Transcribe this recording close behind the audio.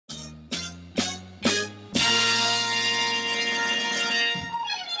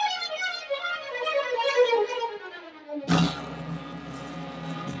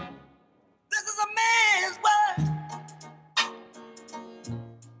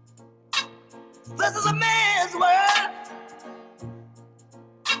This is a man's world.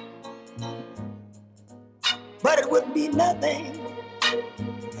 But it wouldn't be nothing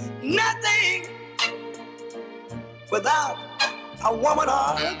without a woman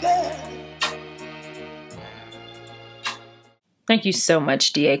or a girl. Thank you so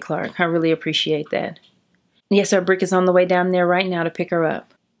much, D.A. Clark. I really appreciate that. Yes, sir. Brick is on the way down there right now to pick her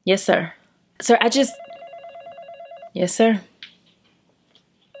up. Yes, sir. Sir, Yes, sir.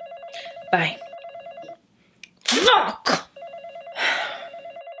 Bye. Look!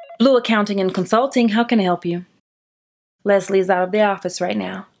 Blue Accounting and Consulting, how can I help you? Leslie's out of the office right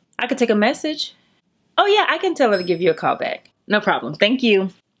now. I could take a message. Oh, yeah, I can tell her to give you a call back. No problem. Thank you.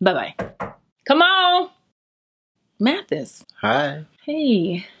 Bye-bye. Come on! Mathis. Hi.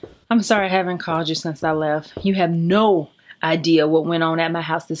 Hey. I'm sorry I haven't called you since I left. You have no idea what went on at my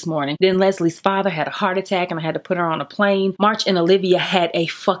house this morning. Then Leslie's father had a heart attack and I had to put her on a plane. March and Olivia had a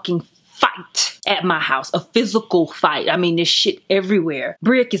fucking fight at my house. A physical fight. I mean, there's shit everywhere.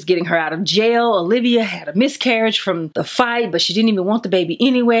 Brick is getting her out of jail. Olivia had a miscarriage from the fight, but she didn't even want the baby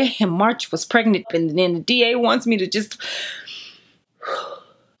anyway. And March was pregnant. And then the DA wants me to just...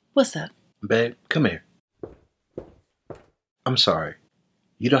 What's up? Babe, come here. I'm sorry.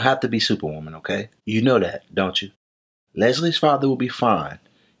 You don't have to be Superwoman, okay? You know that, don't you? Leslie's father will be fine.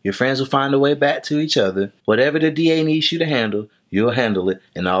 Your friends will find a way back to each other. Whatever the DA needs you to handle, you'll handle it,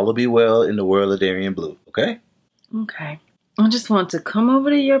 and all will be well in the world of Darien Blue, okay? Okay. I just want to come over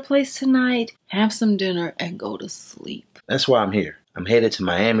to your place tonight, have some dinner, and go to sleep. That's why I'm here. I'm headed to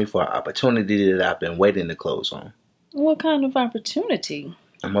Miami for an opportunity that I've been waiting to close on. What kind of opportunity?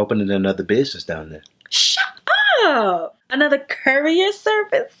 I'm opening another business down there. Shut up! Another courier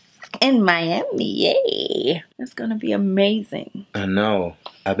service in Miami. Yay! That's gonna be amazing. I know.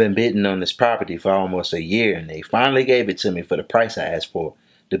 I've been bidding on this property for almost a year, and they finally gave it to me for the price I asked for.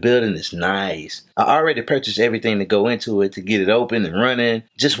 The building is nice. I already purchased everything to go into it to get it open and running.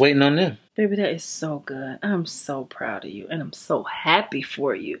 Just waiting on them. Baby, that is so good. I'm so proud of you, and I'm so happy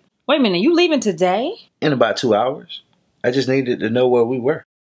for you. Wait a minute, you leaving today? In about 2 hours. I just needed to know where we were.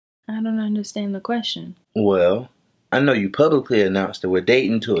 I don't understand the question. Well, I know you publicly announced that we're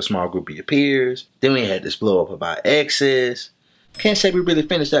dating to a small group of your peers. Then we had this blow up about exes. Can't say we really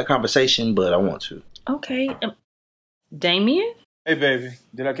finished that conversation, but I want to. Okay. Damien? Hey, baby.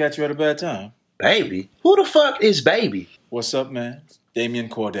 Did I catch you at a bad time? Baby? Who the fuck is Baby? What's up, man? Damien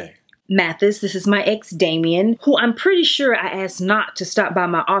Corday. Mathis, this is my ex, Damien, who I'm pretty sure I asked not to stop by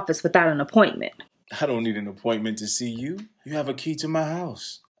my office without an appointment. I don't need an appointment to see you. You have a key to my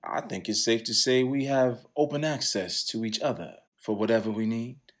house. I think it's safe to say we have open access to each other for whatever we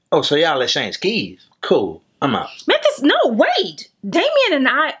need. Oh, so y'all exchange keys? Cool. I'm out. Mathis, no, wait. Damien and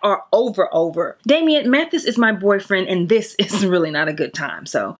I are over. Damien, Mathis is my boyfriend, and this is really not a good time,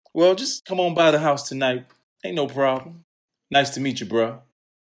 so. Well, just come on by the house tonight. Ain't no problem. Nice to meet you, bro.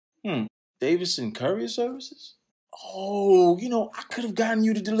 Davison Courier Services? Oh, I could have gotten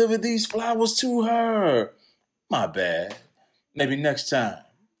you to deliver these flowers to her. My bad. Maybe next time.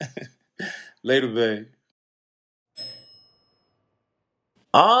 Later, babe.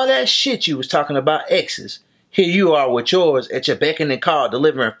 All that shit you was talking about exes. Here you are with yours at your beck and call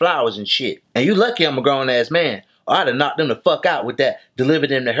delivering flowers and shit. And you lucky I'm a grown-ass man. Or I'd have knocked them the fuck out with that. Deliver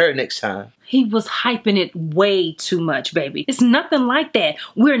them to her next time. He was hyping it way too much, baby. It's nothing like that.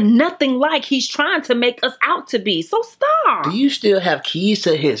 We're nothing like he's trying to make us out to be. So stop. Do you still have keys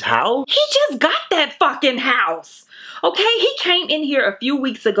to his house? He just got that fucking house. Okay, he came in here a few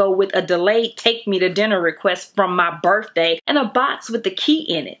weeks ago with a delayed take me to dinner request from my birthday and a box with the key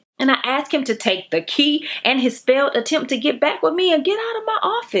in it. And I asked him to take the key and his failed attempt to get back with me and get out of my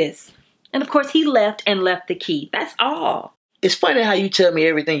office. And of course, he left the key. That's all. It's funny how you tell me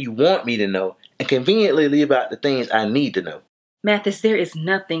everything you want me to know and conveniently leave out the things I need to know. Mathis, there is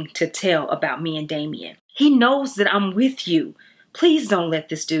nothing to tell about me and Damien. He knows that I'm with you. Please don't let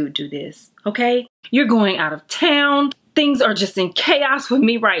this dude do this, okay? You're going out of town. Things are just in chaos with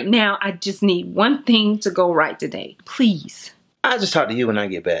me right now. I just need one thing to go right today. Please. I'll just talk to you when I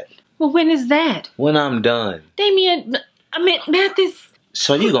get back. Well, when is that? When I'm done. Damien, Mathis.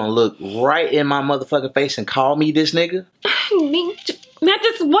 So you gonna look right in my motherfucking face and call me this nigga?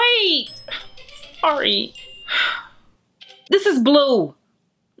 Mathis, wait. Sorry. This is Blue.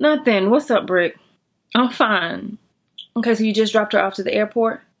 Nothing. What's up, Brick? I'm fine. Okay, so you just dropped her off to the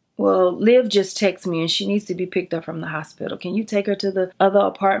airport? Well, Liv just texted me and she needs to be picked up from the hospital. Can you take her to the other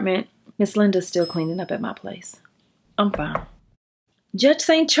apartment? Miss Linda's still cleaning up at my place. I'm fine. Judge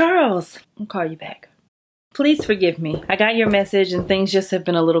St. Charles. I'll call you back. Please forgive me. I got your message and things just have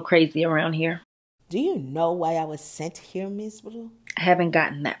been a little crazy around here. Do you know why I was sent here, Miss Blue? I haven't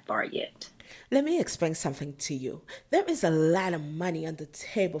gotten that far yet. Let me explain something to you. There is a lot of money on the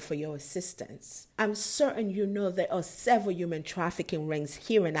table for your assistance. I'm certain you know there are several human trafficking rings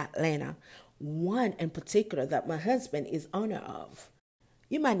here in Atlanta, one in particular that my husband is owner of.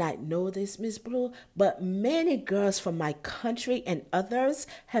 You might not know this, Miss Blue, but many girls from my country and others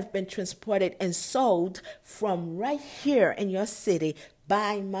have been transported and sold from right here in your city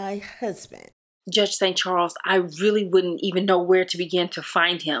by my husband. Judge St. Charles, I really wouldn't even know where to begin to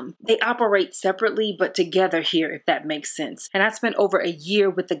find him. They operate separately but together here, if that makes sense. And I spent over a year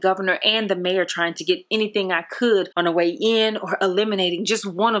with the governor and the mayor trying to get anything I could on a way in or eliminating just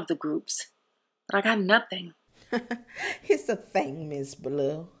one of the groups. But I got nothing. Here's the thing, Miss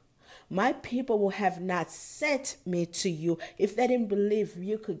Blue. My people would have not sent me to you if they didn't believe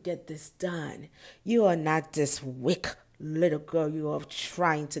you could get this done. You are not this weak little girl you are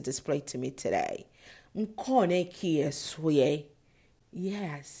trying to display to me today.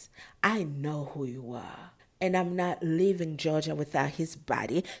 Yes, I know who you are. And I'm not leaving Georgia without his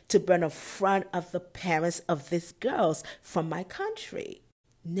body to burn in front of the parents of these girls from my country.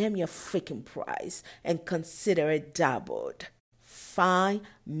 Name your freaking price and consider it doubled. Find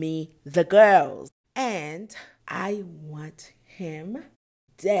me the girls. And I want him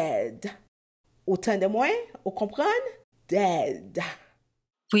dead. Entendez-moi? Vous comprenez? Dead.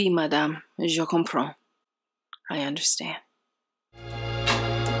 Oui, madame, je comprends. I understand.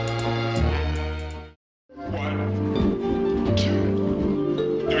 1,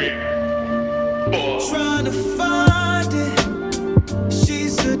 2, 3, 4. Trying to find it.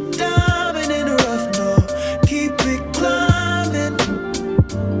 She's a diamond in the rough, no. Keep it climbing.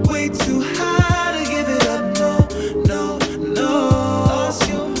 Way too high to give it up, no. Lost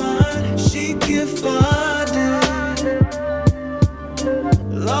your mind, she can find it.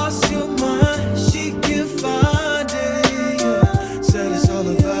 Lost your mind, she can find it. Yeah. Said it's all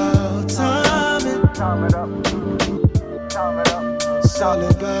about timing. Time it up. It's all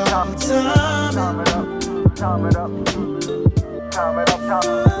about timing. Time it up.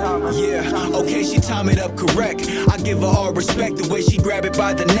 Yeah, okay, she time it up correct. I give her all respect, the way she grab it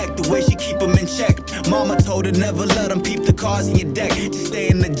by the neck, the way she keep them in check. Mama told her never let them peep the cards in your deck. Just stay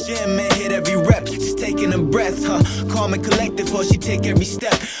in the gym and hit every rep. Just taking a breath, calm and collected before she take every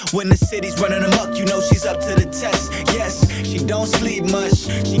step. When the city's running amok, you know she's up to the test. Yes, she don't sleep much,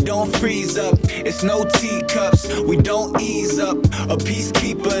 she don't freeze up. It's no teacups, we don't ease up. A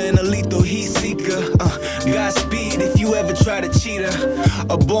peacekeeper and a lethal heat seeker. Godspeed if you ever try to cheat her.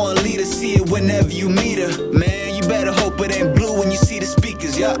 A born leader, see it whenever you meet her. Man, you better hope it ain't blue when you see the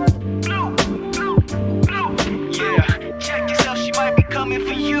speakers, yeah.